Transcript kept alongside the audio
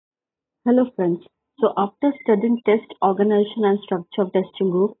Hello friends. So after studying test organization and structure of testing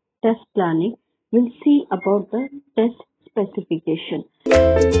group, test planning, we'll see about the test specification.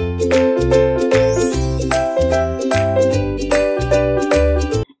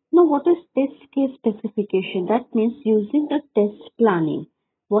 Now what is test case specification? That means using the test planning,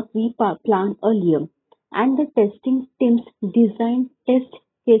 what we planned earlier, and the testing teams design test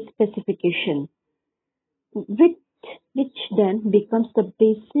case specification, which which then becomes the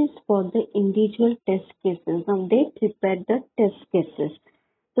basis for the individual test cases. Now they prepare the test cases.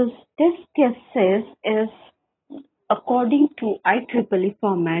 The test cases is according to IEEE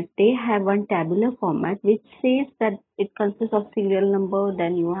format. They have one tabular format which says that it consists of serial number.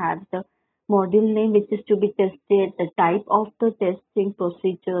 Then you have the module name which is to be tested, the type of the testing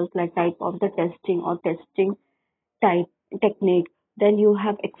procedures, like type of the testing or testing type technique. Then you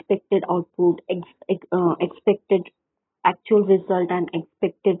have expected output, expected actual result and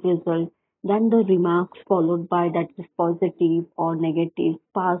expected result. Then the remarks followed by that is positive or negative,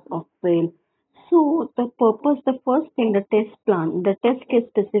 pass or fail. So the purpose, the first thing, the test plan, the test case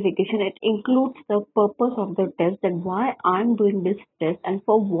specification, it includes the purpose of the test and why I'm doing this test and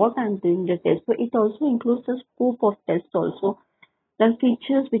for what I'm doing the test. So it also includes the scope of test also. The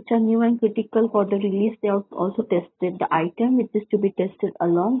features which are new and critical for the release, they are also tested. The item which is to be tested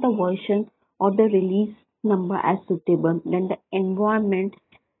along the version or the release number as suitable. Then the environment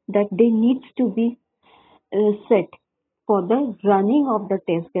that they needs to be set for the running of the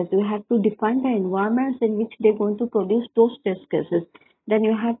test case. You have to define the environments in which they're going to produce those test cases. Then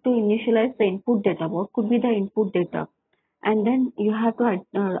you have to initialize the input data. What could be the input data? And then you have to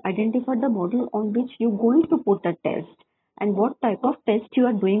identify the module on which you're going to put a test and what type of test you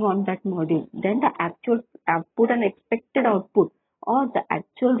are doing on that module. Then the actual output and expected output or the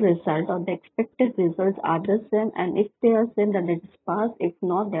actual result or the expected results are the same, and if they are same then it is pass, if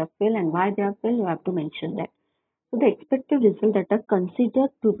not they are fail, and why they are fail you have to mention that. So the expected result that are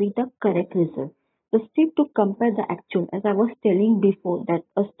considered to be the correct result. The step to compare the actual, as I was telling before, that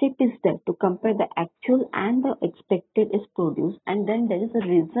a step is there to compare the actual and the expected is produced, and then there is a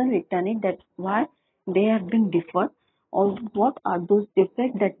reason returning that why they have been differed or what are those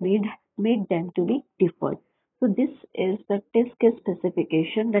defects that made them to be differed. So this is the test case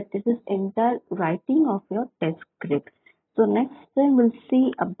specification, that this is entire writing of your test script. So next time we'll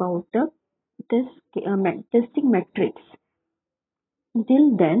see about the testing metrics.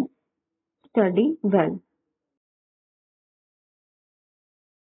 Till then, study well.